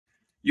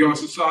Yo,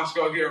 it's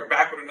Sasco here,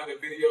 back with another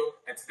video,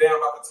 and today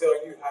I'm about to tell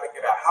you how to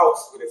get a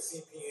house with a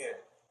CPN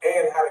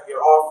and how to get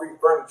all free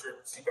furniture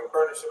so you can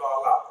furnish it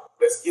all out.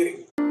 Let's get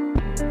it.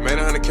 Made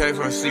 100K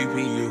from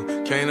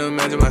CPU. Can't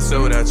imagine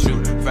myself without you.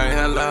 If I ain't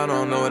hell loud, I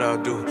don't know what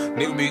I'll do.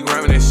 Nigga be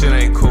grinding, that shit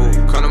ain't cool.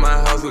 Come to my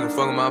house, we can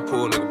fuck in my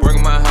pool. Nigga, bring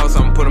in my house,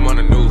 I'ma put him on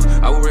the news.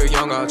 I was real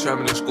young, I was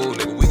trapping in school.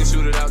 Nigga, we can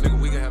shoot it out,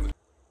 nigga, we can have it.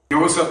 Yo,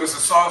 what's up? It's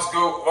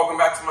Sasco. Welcome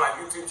back to my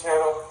YouTube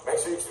channel.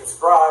 Make sure you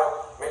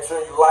subscribe. Make sure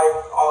you like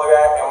all of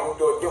that. And I'm going to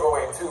do a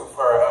giveaway too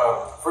for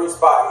a free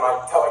spot in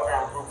my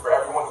Telegram group for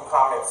everyone who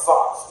comments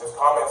sauce. Just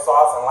comment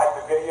sauce and like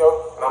the video,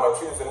 and I'm going to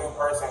choose a new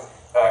person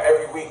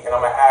every week, and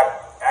I'm going to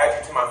add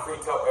you to my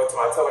to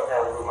my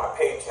Telegram group, my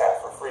paid chat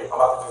for free. I'm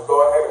about to just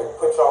go ahead and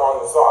put y'all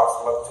on the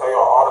sauce. I'm about to tell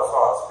y'all all the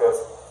sauce because,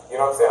 you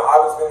know what I'm saying, I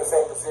was in the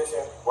same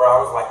position where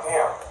I was like,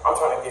 damn, I'm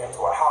trying to get into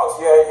a house.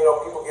 Yeah, you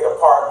know, people get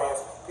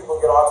apartments, people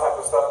get all types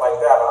of stuff like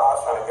that, but I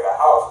was trying to get a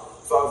house.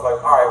 So I was like,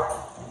 all right,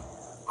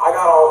 I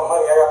got all the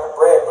money, I got the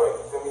bread, but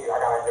you feel me, I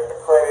gotta get the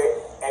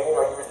credit, and you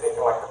know, you were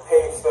thinking like the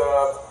pay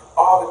stubs,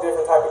 all the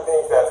different type of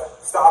things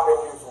that's stopping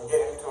you from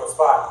getting into a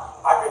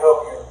spot. I can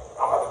help you.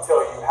 I'm about to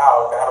tell you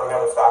how that'll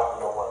never stop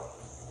you no more.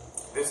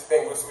 This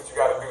is what you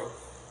gotta do.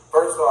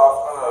 First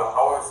off,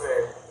 I wanna say,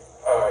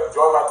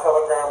 join my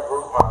Telegram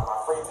group, my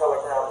free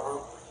Telegram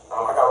group.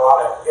 I got a lot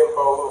of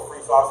info, little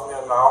free sauce in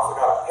there, and I also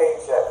got a paid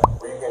chat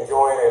where you can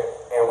join it,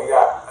 and we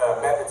got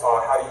methods on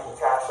how you can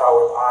cash out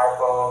with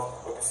iPhones,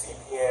 with the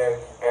CPN,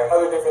 and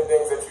other different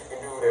things that you can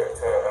do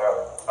to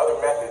other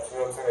methods, you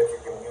know what I'm saying, that you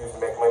can use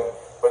to make money.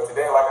 But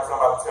today, like I said,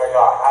 I'm about to tell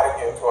y'all how to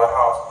get into a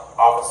house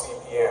off of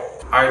CPN.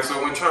 Alright, so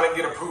when trying to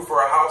get approved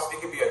for a house, it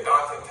can be a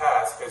daunting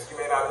task because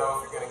you may not know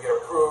if you're going to get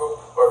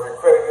approved or if your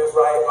credit is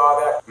right and all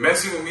that.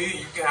 Messing with me,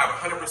 you can have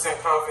 100%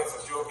 confidence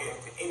that you'll get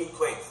into any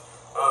place.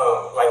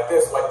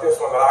 Like this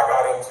one that I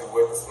got into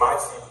with my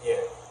CPN.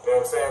 You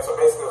know what I'm saying? So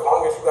basically, as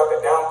long as you got the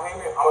down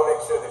payment, I'm going to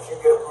make sure that you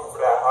get approved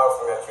for that house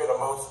and that you're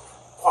the most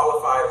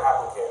qualified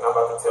applicant. And I'm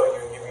about to tell you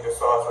and give you the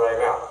sauce right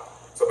now.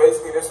 So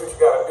basically, this is what you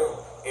got to do.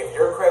 If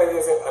your credit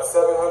isn't a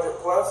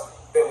 700 plus,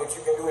 then what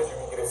you can do is you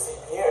can get a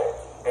CPN.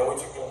 And what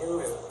you can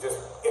do is just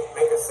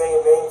make a same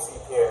name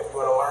CPN. If you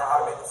want to learn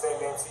how to make the same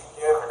name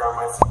CPN, I got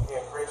my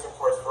CPN creation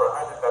course for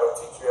 100 that'll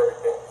teach you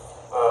everything.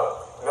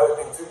 Another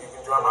thing too, you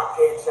can join my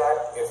paid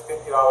chat. It's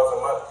 $50 a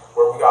month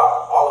where we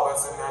got all of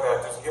us in there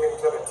that just giving each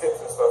other tips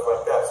and stuff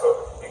like that. So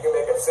you can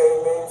make a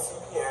same name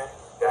CPN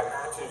that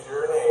matches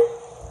your name.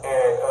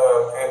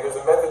 And there's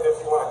a method that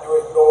you want to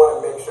do it. You don't want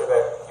to make sure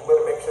that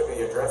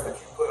the address that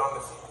you put on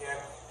the CPN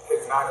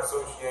is not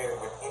associated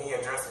with any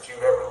address that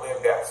you've ever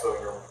lived at, so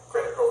your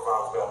credit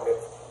profiles don't mix.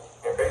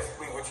 And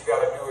basically what you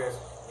got to do is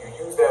you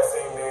use that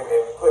same name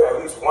and put at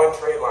least one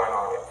trade line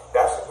on it.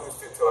 That should boost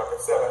it to like a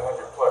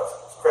 700 plus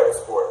credit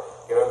score.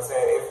 You know what I'm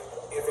saying?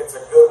 If it's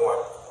a good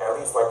one, at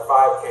least like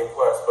 5K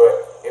plus. But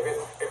if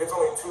it's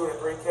only 2 to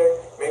 3K,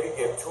 maybe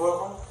get 2 of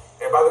them.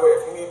 And by the way,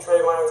 if you need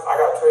trade lines, I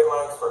got trade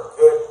lines for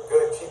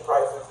good cheap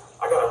prices.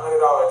 I got a $100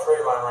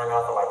 trade line right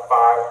now for like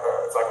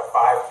it's like a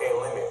 5K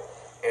limit.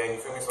 And you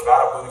feel me? So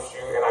that'll boost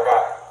you. And I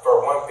got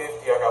for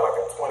 150, I got like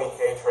a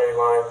 20K trade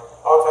line.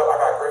 I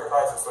got great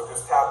prices. So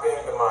just tap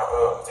into my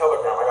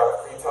Telegram. I got a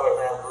free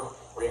Telegram group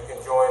where you can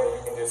join and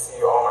you can just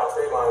see all my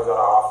trade lines that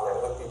I offer and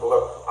hook people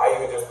up. I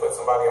even just put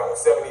somebody on a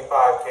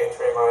 75K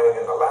trade line,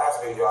 and in the last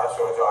video I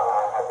showed y'all how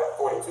I had that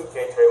 42K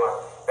trade line.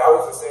 That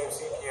was the same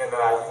CPN that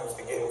I used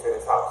to get into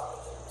this house.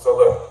 So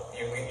look,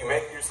 you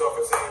make yourself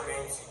a same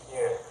name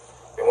CPN.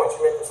 Then once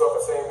you make yourself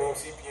a same name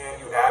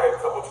CPN, you add a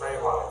couple trade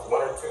lines, 1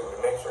 or 2, to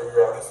make sure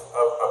you're at least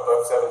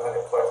above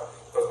 700 plus.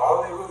 Because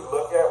all they really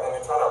look at when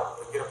they're trying to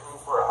get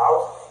approved for a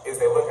house is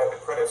they look at the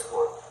credit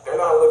score. They're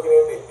not looking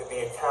at the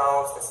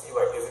accounts to see,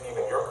 like, is it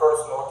even your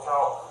personal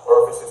account,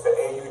 or if it's just the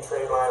AU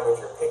trade line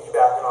which you're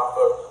piggybacking off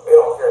of. They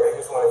don't care. They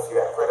just want to see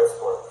that credit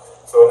score.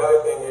 So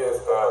another thing is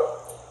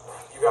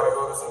you got to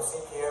go to some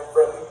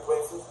CPN-friendly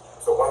places.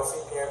 So one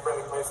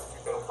CPN-friendly place that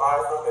you can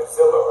apply from is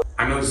Zillow.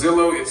 I know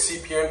Zillow is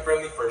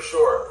CPN-friendly for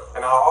sure.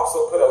 And I'll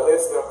also put a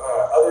list of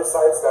other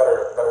sites that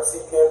are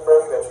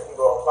CPN-friendly that you can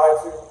go apply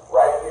to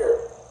right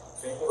here.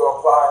 So you can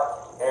go apply.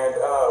 And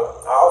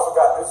I also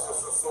got, this is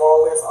just a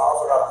small list, I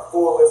also got a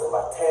full list of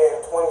like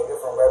 10, 20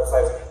 different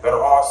websites that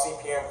are all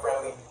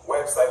CPN-friendly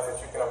websites that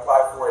you can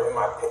apply for in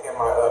my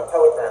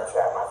Telegram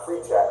chat, my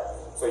free chat.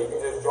 So you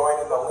can just join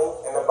in the link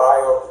in the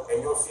bio,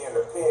 and you'll see in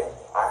the pin,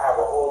 I have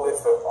a whole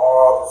list of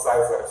all the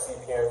sites that are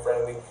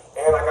CPN-friendly.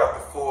 And I got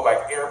the full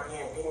like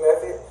Airbnb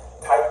method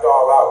typed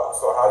all out.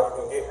 So how you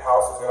can get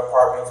houses and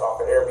apartments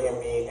off of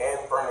Airbnb and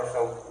furnish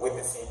them with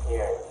the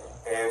CPN.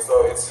 And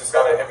so it's just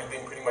got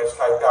everything pretty much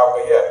typed out.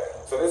 But yeah,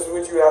 so this is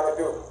what you have to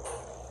do.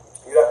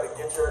 You have to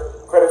get your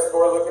credit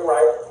score looking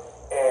right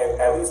and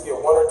at least get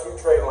 1 or 2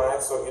 trade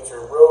lines. So get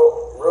your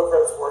real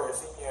credit score, your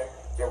CPN,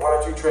 get 1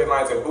 or 2 trade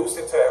lines and boost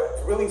it to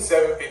really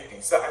 750.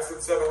 So I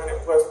said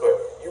 700 plus, but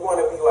you want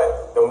to be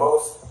like the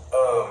most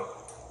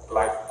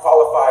like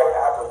qualified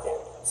applicant.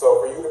 So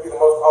for you to be the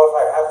most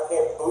qualified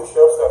applicant, boost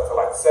yourself to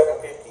like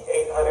 750,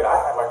 800. I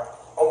had like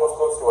almost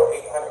close to an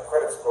 800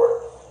 credit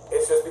score.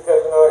 It's just because,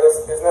 you know,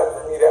 it's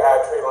nothing for me to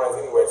add trade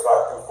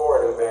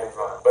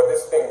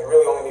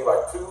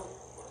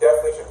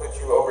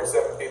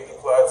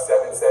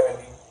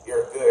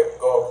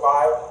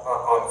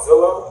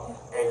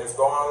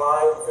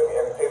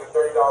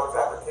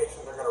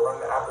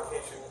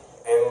application.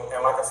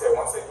 And like I said,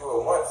 once they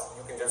do it once,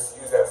 you can just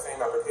use that same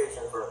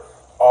application for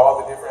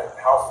all the different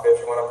houses that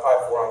you want to apply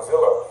for on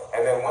Zillow.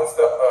 And then once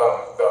the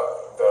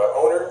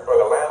owner or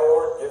the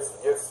landlord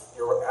gets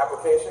your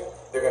application,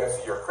 they're going to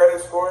see your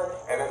credit score,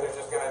 and then they're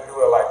just going to do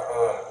a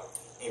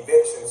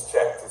evictions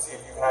check to see if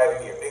you've had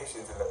any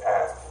evictions in the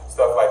past,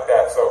 stuff like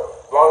that. So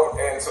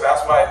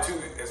that's why too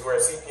is where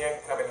a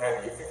CPN can come in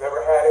handy. If you've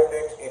ever had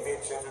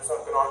evictions or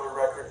something on your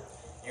record,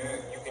 you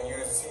can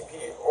use a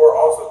CP. Or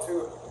also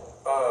too,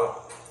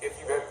 if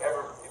you've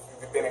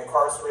been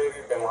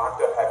incarcerated, been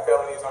locked up, had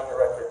felonies on your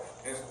record,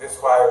 this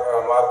is why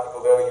a lot of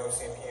people, they'll use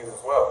CPs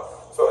as well.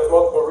 So there's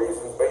multiple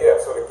reasons, but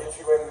yeah, so to get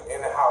you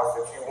in the house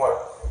that you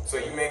want, so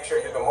you make sure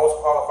you're the most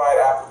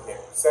qualified applicant,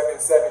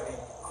 770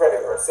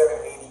 credit or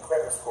 780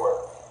 credit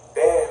score,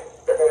 then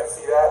they're going to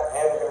see that,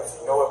 and they're going to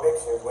see no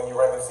evictions when you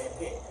run the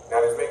CP.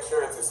 Now just make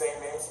sure it's the same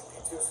name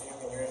CP2 so you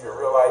can use your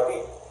real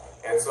ID.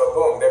 And so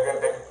boom,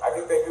 I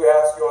think they do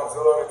ask you on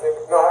Zillow to take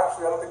no,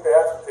 actually I don't think they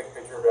ask you to take a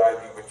picture of your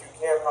ID, but you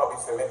can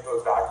probably submit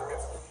those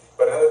documents.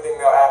 But another thing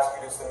they'll ask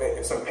you to submit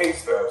is some pay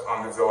stubs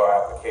on the Zillow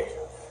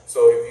application.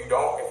 So if you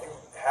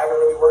haven't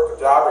really worked a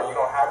job or you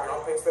don't have your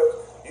own pay stubs,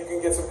 you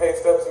can get some pay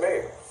stubs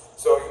made.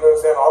 So you know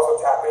what I'm saying? Also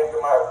tap into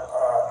my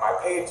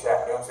paid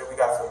chat. You know what I'm saying? We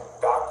got some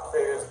doc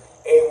creators,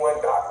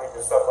 A1 doc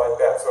makers, stuff like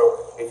that.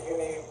 So if you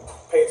need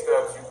pay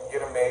stubs, you can get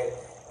them made.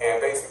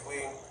 And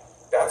basically,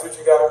 that's what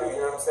you got to do.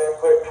 You know what I'm saying?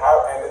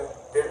 And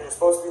then you're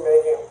supposed to be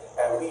making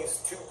at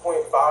least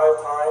 2.5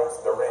 times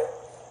the rent.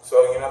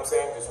 So you know what I'm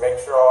saying? Just make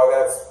sure all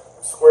that's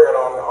squared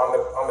on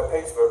the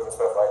pay stubs and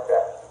stuff like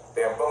that.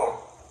 Then boom.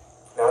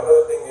 Now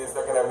another thing is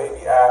they're gonna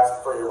maybe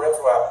ask for your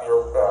rental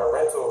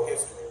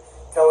history.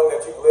 Tell them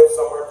that you lived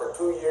somewhere for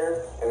 2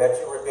 years and that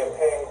you were been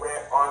paying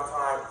rent on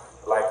time,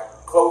 like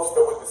close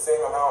to with the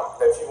same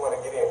amount that you want to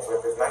get in. So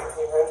if it's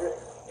 $1,900,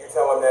 you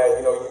tell them that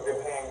you've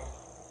been paying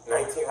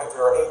 $1,900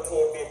 or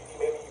 $1,850,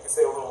 maybe you can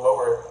say a little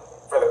lower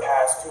for the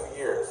past 2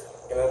 years.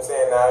 You know what I'm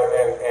saying? Now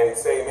and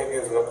say maybe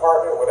it's an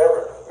apartment,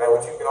 whatever. Now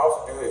what you can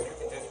also do is you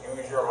can just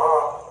use your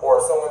mom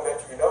or someone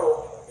that you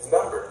know his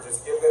number.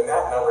 Just give them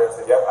that number and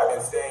say, yep, I've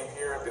been staying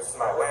here. This is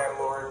my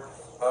landlord.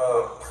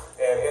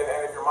 And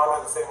if your mom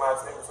has the same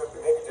last name or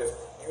something, maybe just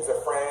use a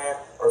friend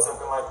or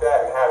something like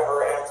that and have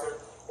her answer,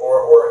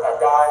 or a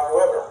guy,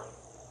 whoever.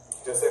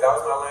 Just say that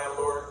was my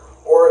landlord.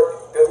 Or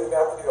it doesn't even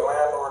have to be the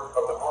landlord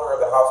of the owner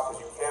of the house, because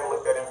you can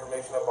look that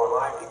information up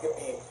online. It could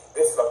be,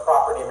 this is a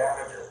property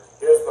manager.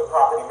 Here's the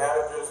property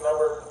manager's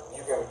number.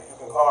 You can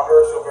call her.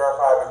 She'll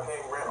verify I've been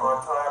paying rent on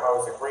time. I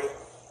was a great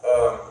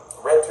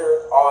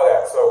renter, all of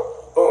that.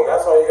 So boom,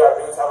 that's all you got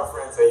to do is have a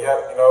friend say,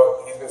 yep,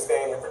 he's been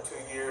staying here for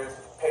 2 years,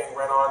 paying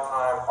rent on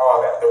time,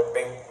 all that.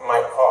 They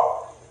might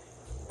call.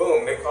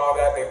 Boom, they call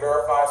that, they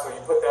verify, so you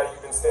put that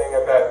you've been staying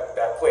at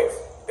that place.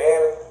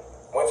 Then,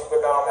 once you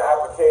put that on the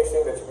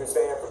application that you've been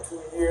staying for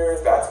 2 years,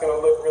 that's going to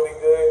look really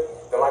good.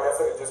 Then, like I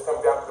said, it just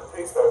comes down to the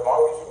pay stub. As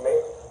long as you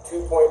make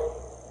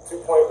 2.5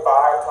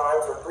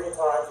 times or 3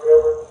 times,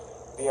 whatever,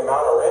 the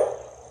amount of rent,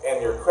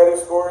 and your credit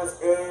score is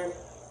good,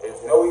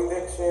 there's no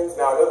evictions.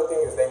 Now, another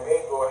thing is they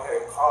may go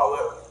ahead and call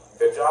up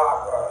your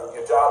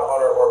job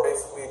owner, or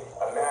basically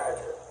a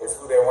manager is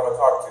who they want to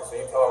talk to. So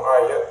you tell them, all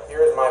right, yep,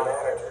 here's my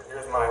manager,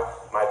 here's my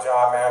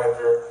job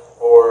manager,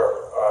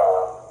 or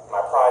my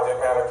project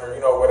manager,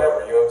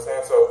 whatever, you know what I'm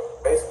saying? So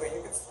basically,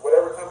 you can,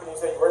 whatever company you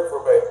say you work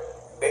for, but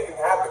they can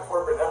have the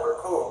corporate number,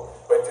 cool,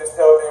 but just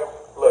tell them,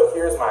 look,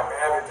 here's my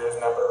manager's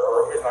number,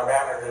 or here's my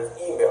manager's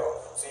email.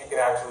 So you can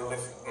actually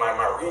list my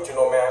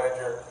regional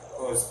manager,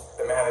 who's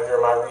the manager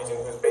of my region,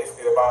 who's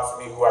basically the boss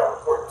of me, who I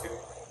report to.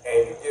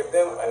 And you give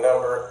them a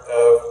number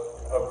of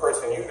a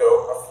person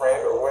a friend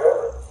or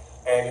whatever.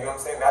 And you know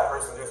what I'm saying? That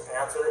person just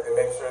answer and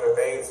make sure that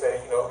they say,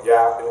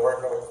 yeah, I've been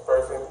working with this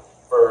person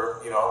for,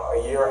 a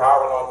year,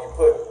 however long you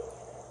put.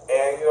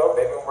 And,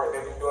 they've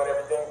been doing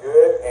everything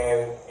good,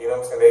 and, you know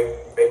what I'm saying,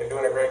 they've been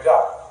doing a great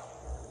job.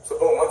 So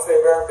boom, once they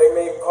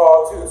may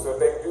call too. So if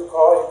they do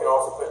call, you can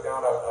also put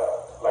down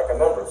a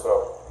number.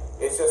 So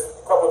it's just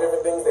a couple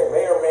different things they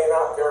may or may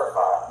not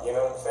verify, you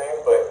know what I'm saying?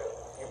 But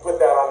you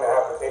put that on the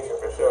application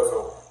for sure.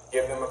 So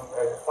give them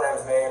a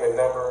friend's name and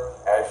number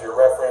as your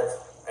reference,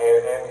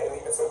 and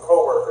even some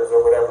coworkers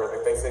or whatever.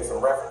 If they say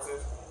some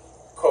references,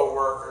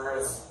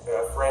 coworkers,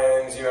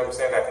 friends, you know what I'm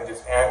saying, that can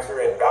just answer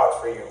and vouch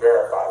for you,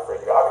 verify for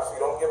you. Obviously,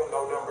 don't give them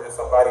no number to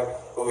somebody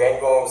who ain't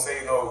gonna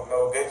say no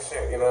good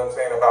shit, you know what I'm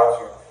saying,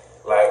 about you.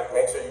 Like,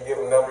 make sure you give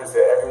them numbers to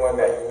everyone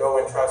that you know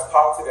and trust.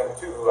 Talk to them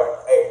too. Like,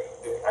 hey,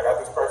 I got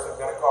this person who's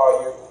gonna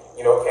call you.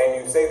 Can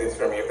you say this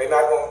for me? If they're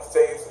not gonna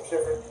say some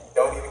shit for you,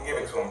 don't even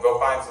give it to them. Go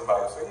find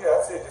somebody. So yeah,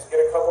 that's it. Just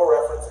get a couple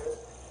references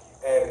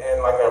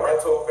and like a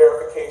rental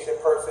verification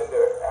person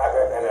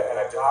and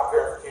a job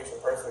verification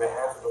person to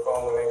answer the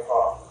phone when they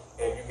call.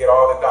 And you get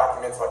all the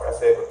documents, like I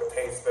said, with the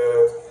pay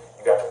stubs.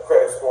 You got your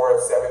credit score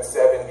of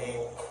 770.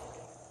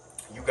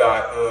 You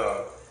got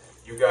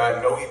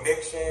no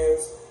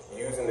evictions.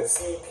 Using the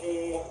CP.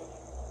 You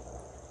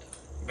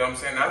know what I'm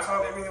saying? That's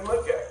all they really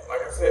look at.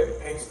 Like I said, the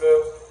pay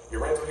stubs, your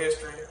rental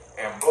history,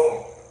 and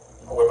boom.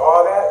 With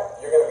all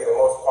that, you're going to be the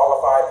most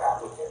qualified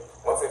applicant.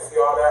 Once they see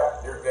all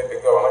that, you're good to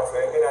go. And like I said,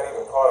 they may not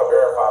even call to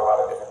verify a lot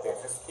of different things.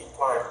 Just keep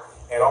applying.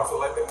 And also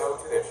let them know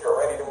too that you're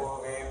ready to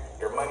move in,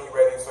 your money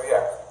ready. So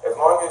yeah, as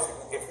long as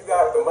if you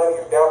got the money,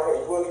 the down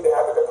payment, you will need to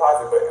have the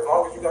deposit. But as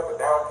long as you got the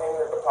down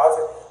payment or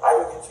deposit, I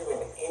can get you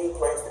into any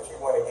place that you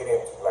want to get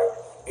into. Like,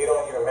 it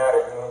don't even matter.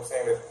 You know what I'm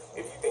saying?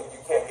 If you think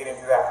you can't get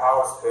into that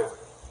house because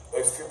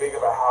it's too big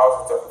of a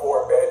house, it's a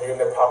 4-bedroom,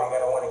 they're probably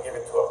gonna want to give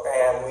it to a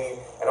family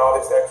and all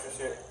this extra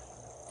shit.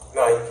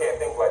 No, you can't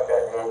think like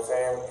that. You know what I'm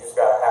saying? You just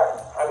gotta have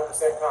 100%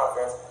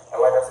 confidence. And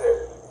like I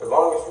said, as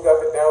long as you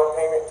got the down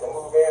payment to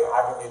move in, I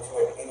can get you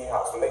into any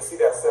house. When they see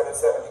that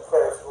 770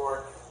 credit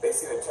score, they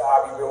see the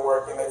job you've been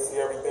working, they see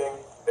everything,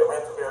 the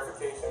rental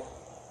verification,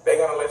 they're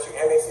gonna let you,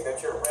 and they see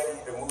that you're ready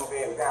to move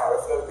in now.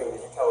 That's another thing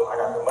that you tell them, I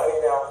got the money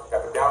now,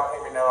 got the down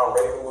payment now, I'm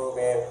ready to move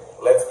in,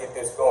 let's get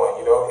this going.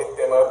 You know, hit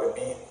them up and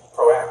be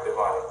proactive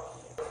on it.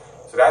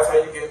 So that's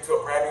how you get into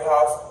a brand new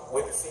house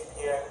with the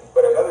CPN.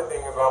 But another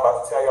thing is what I'm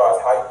about to tell y'all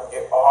is how you can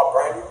get all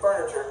brand new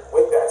furniture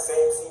with that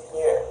same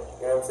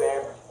CPN. You know what I'm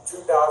saying?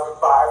 $2,500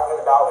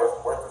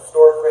 worth of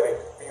store credit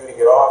for you to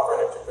get all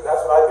furniture. Because that's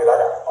what I did. I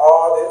got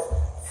all this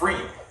free.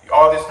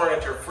 All this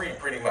furniture free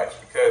pretty much.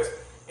 Because,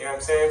 you know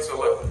what I'm saying? So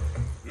look,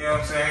 you know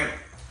what I'm saying?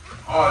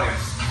 All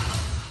this.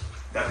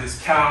 Got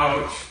this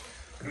couch,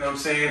 you know what I'm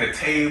saying? The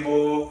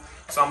table.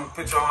 So I'm going to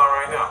put y'all on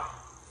right now.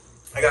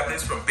 I got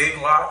this from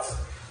Big Lots.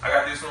 I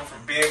got this one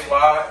from Big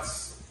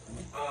Lots.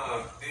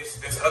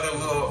 This other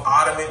little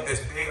ottoman,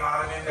 this big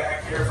ottoman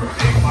back here from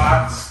Big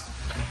Lots.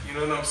 You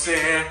know what I'm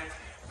saying?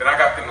 Then I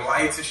got them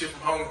lights and shit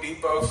from Home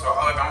Depot. So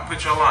I'm gonna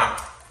put y'all on.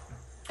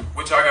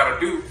 What y'all gotta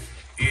do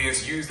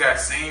is use that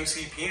same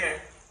CPN,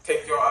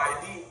 take your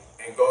ID,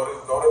 and go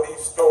to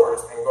these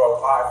stores and go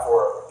apply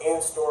for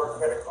in-store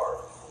credit card.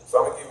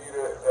 So I'm gonna give you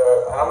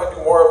and I'm gonna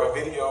do more of a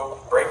video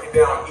breaking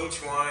down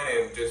each one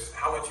and just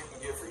how much you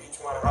can get for each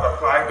one and how to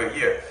apply. But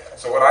yeah,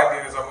 so what I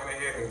did is I went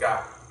ahead and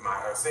got my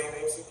same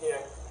name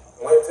CPN,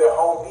 went to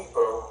Home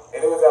Depot,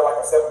 and it was at like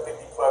a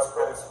 750 plus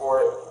credit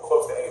score,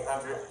 close to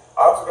 800.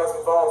 I also got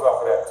some phones off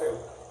of that too,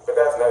 but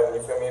that's nothing,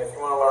 you feel me? If you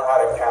want to learn how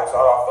to cash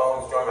out our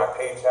phones, join my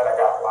page chat. I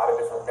got a lot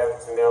of different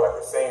methods in there, like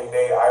the same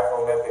day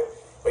iPhone method.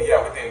 But yeah,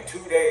 within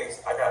 2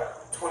 days, I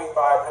got $2,500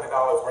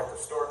 worth of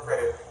store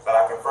credit that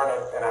I can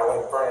furnish, and I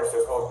went and furnished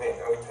this whole thing.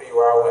 Let me tell you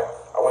where I went.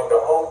 I went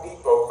to Home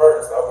Depot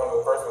first. That was one of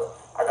the first ones.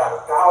 I got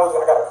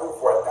approved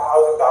for $1,000,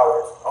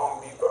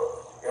 Home Depot.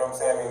 You know what I'm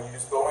saying? And you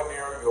just go in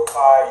there, you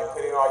apply, you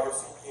put in all your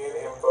CPN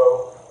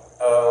info,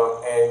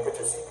 and put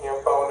your CPN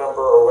phone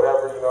number or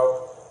whatever, you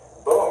know.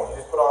 Boom, you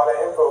just put all that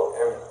info,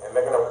 and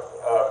they're gonna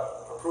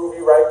approve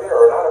you right there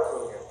or not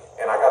approve you.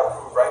 And I got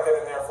approved right then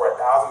and there for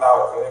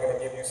 $1,000, and they're gonna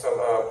give you some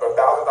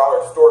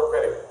 $1,000 store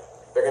credit.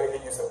 They're gonna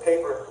give you some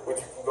paper, which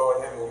you can go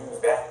ahead and use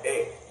that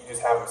day. You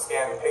just have them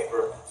scan the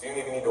paper, so you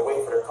don't even need to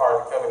wait for the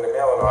card to come in the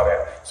mail and all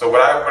that. So what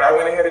I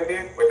went ahead and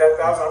did with that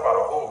 $1,000, I bought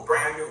a whole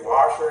brand new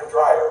washer and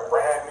dryer,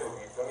 brand new.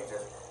 You feel me?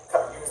 Just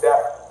use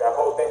that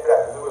whole thing for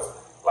that, because it was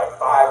like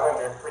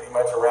 $500 pretty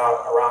much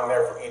around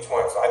there for each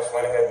one. So I just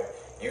went ahead and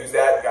used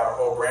that, got a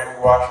whole brand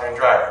new washer and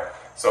dryer.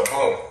 So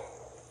boom,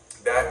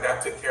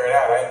 that took care of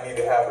that. I didn't need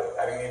to have it.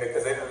 I didn't need it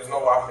because there was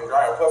no washer and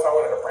dryer. Plus I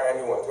wanted a brand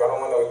new one too. I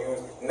don't want no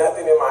used.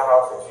 Nothing in my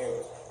house is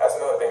used. That's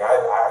another thing.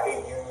 I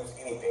hate used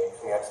anything.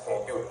 For me, I just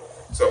can't do it.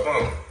 So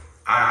boom,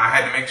 I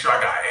had to make sure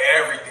I got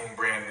everything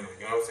brand new.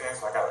 You know what I'm saying?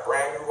 So I got a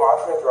brand new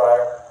washer and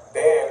dryer.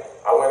 Then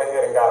I went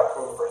ahead and got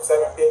approved for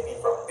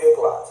 $750 from Big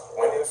Lots.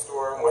 Went in the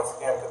store, once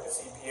again, put the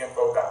CP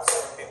info, got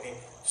 $750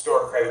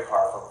 store credit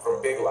card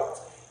from Big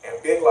Lots. And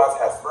Big Lots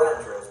has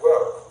furniture as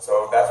well.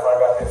 So that's why I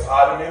got this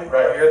ottoman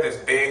right here, this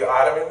big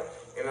ottoman.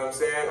 You know what I'm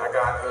saying? I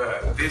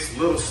got this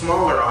little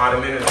smaller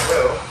ottoman as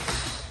well.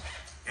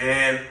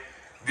 And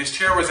this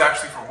chair was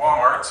actually from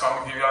Walmart, so I'm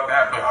gonna give y'all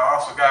that. But I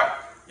also got,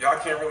 y'all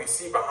can't really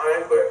see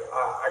behind, but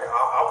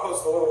I'll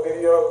post a little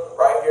video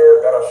right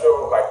here that'll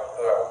show like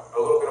a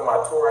little bit of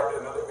my tour. I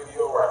did another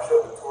video where I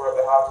showed the tour of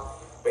the house.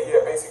 But yeah,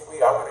 basically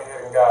I went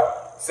ahead and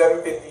got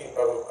 $750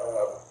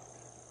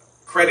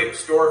 credit,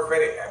 store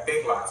credit at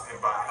Big Lots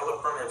and buy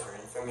hella furniture.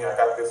 You feel me? I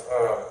got this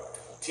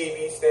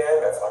TV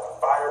stand that's like a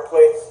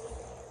fireplace.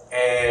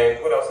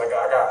 And what else I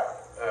got? I got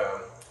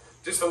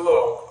just a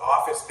little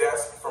office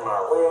desk for my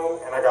room,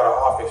 and I got an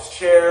office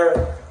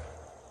chair.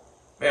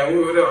 Man,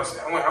 what else?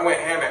 I went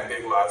ham at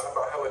Big Lots. I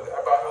bought hella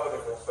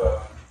different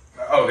stuff.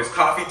 Oh, this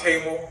coffee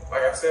table,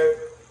 like I said.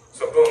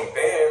 So boom,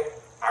 then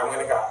I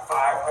went and got $500.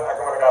 I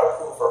went and got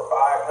approved for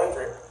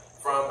 $500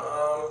 from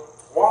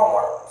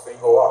Walmart. So you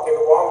go walk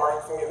into Walmart,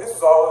 you feel me? And this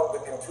is all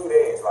within 2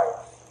 days. Like,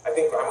 I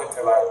think I went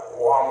to like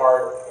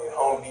Walmart and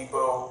Home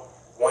Depot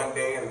one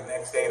day, and the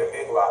next day to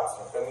Big Lots,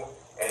 you feel me?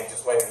 And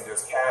just went and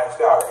just cashed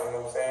out, you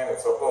know what I'm saying? And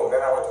so boom,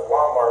 then I went to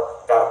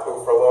Walmart, got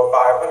approved for a little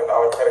 $500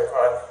 credit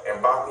card,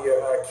 and bought me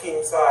a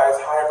king-size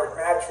hybrid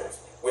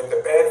mattress with the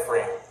bed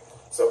frame.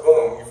 So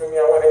boom, you feel me?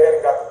 I went ahead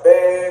and got the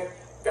bed,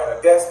 got a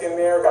desk in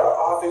there, got an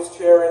office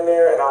chair in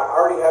there, and I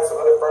already had some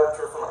other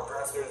furniture for my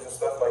dressers and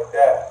stuff like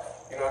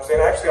that. You know what I'm saying?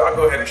 Actually, I'll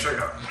go ahead and show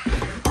y'all.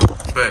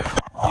 But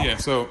yeah,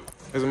 so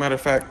as a matter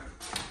of fact,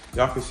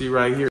 y'all can see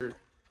right here,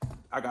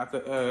 I got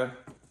the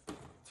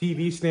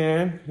TV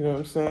stand, you know what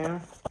I'm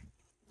saying?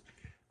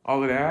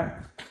 All of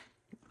that.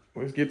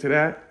 Let's get to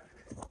that.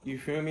 You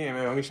feel me? And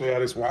then let me show you how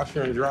this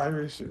washer and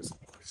dryer is just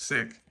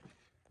sick.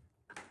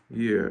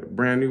 Yeah,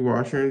 brand new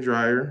washer and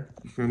dryer.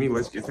 You feel me?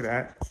 Let's get to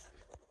that.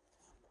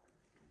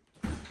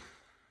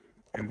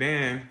 And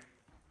then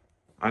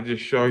I'll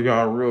just show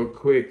y'all real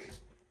quick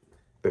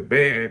the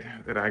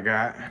bed that I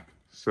got.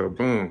 So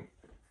boom. You know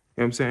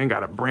what I'm saying?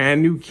 Got a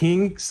brand new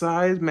king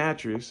size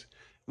mattress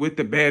with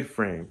the bed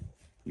frame.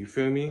 You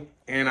feel me?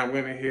 And I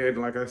went ahead,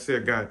 like I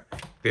said, got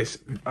this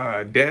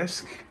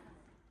desk.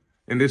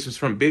 And this is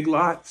from Big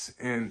Lots,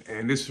 and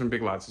this is from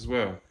Big Lots as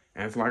well.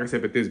 And it's like I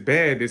said, but this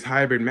bed, this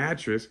hybrid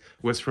mattress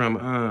was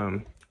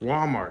from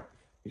Walmart.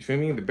 You feel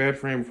me? The bed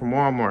frame from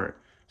Walmart,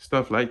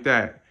 stuff like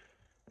that.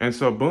 And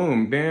so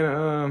boom,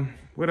 then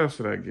what else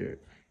did I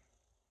get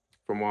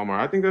from Walmart?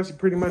 I think that's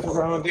pretty much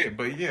around it.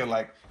 But yeah,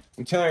 like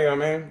I'm telling y'all,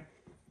 man,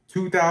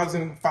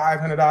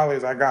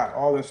 $2,500 I got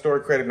all in store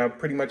credit, and I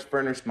pretty much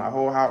furnished my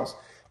whole house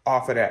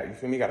off of that. You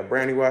feel me? Got a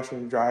brand new washer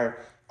and dryer,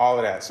 all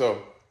of that.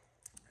 So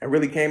it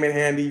really came in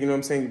handy, you know what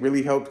I'm saying? It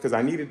really helped because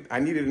I needed a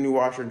new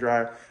washer and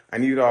dryer. I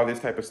needed all this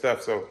type of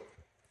stuff. So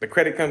the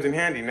credit comes in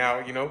handy. Now,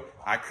 you know,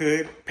 I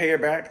could pay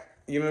it back,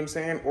 you know what I'm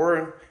saying?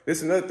 Or this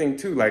is another thing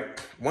too, like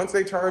once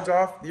they charge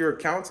off your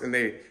accounts and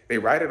they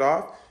write it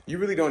off, you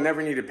really don't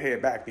never need to pay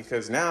it back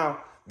because now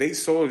they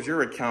sold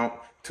your account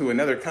to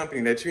another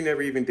company that you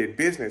never even did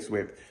business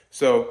with.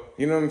 So,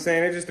 you know what I'm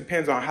saying? It just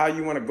depends on how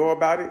you want to go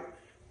about it.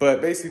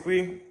 But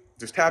basically,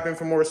 just tap in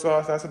for more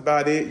sauce. That's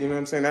about it. You know what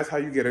I'm saying? That's how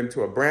you get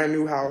into a brand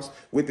new house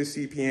with the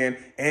CPN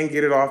and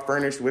get it all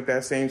furnished with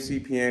that same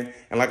CPN.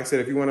 And like I said,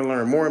 if you want to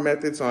learn more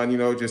methods on, you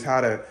know, just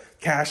how to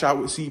cash out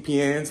with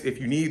CPNs,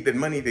 if you need the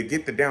money to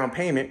get the down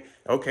payment,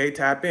 okay,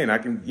 tap in. I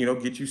can, you know,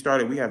 get you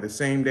started. We have the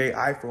same day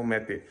iPhone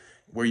method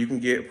where you can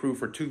get approved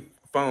for 2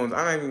 phones.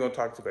 I'm not even going to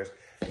talk too much.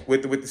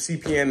 With the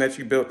CPN that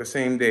you built the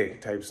same day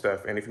type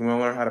stuff. And if you want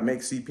to learn how to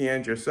make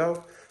CPNs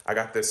yourself, I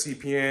got the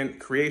CPN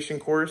creation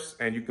course,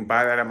 and you can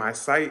buy that at my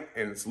site,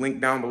 and it's linked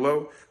down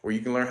below where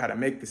you can learn how to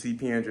make the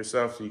CPNs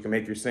yourself so you can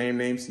make your same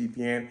name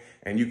CPN,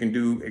 and you can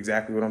do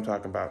exactly what I'm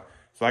talking about.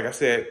 So like I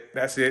said,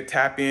 that's it.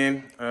 Tap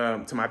in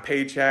to my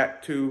paid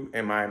chat too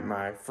and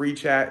my free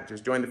chat.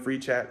 Just join the free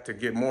chat to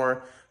get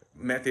more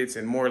methods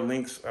and more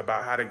links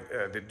about how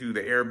to do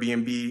the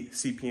Airbnb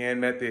CPN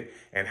method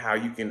and how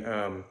you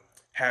can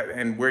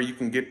and where you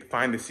can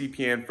find the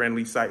CPN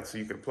friendly site so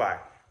you can apply.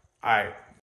 All right.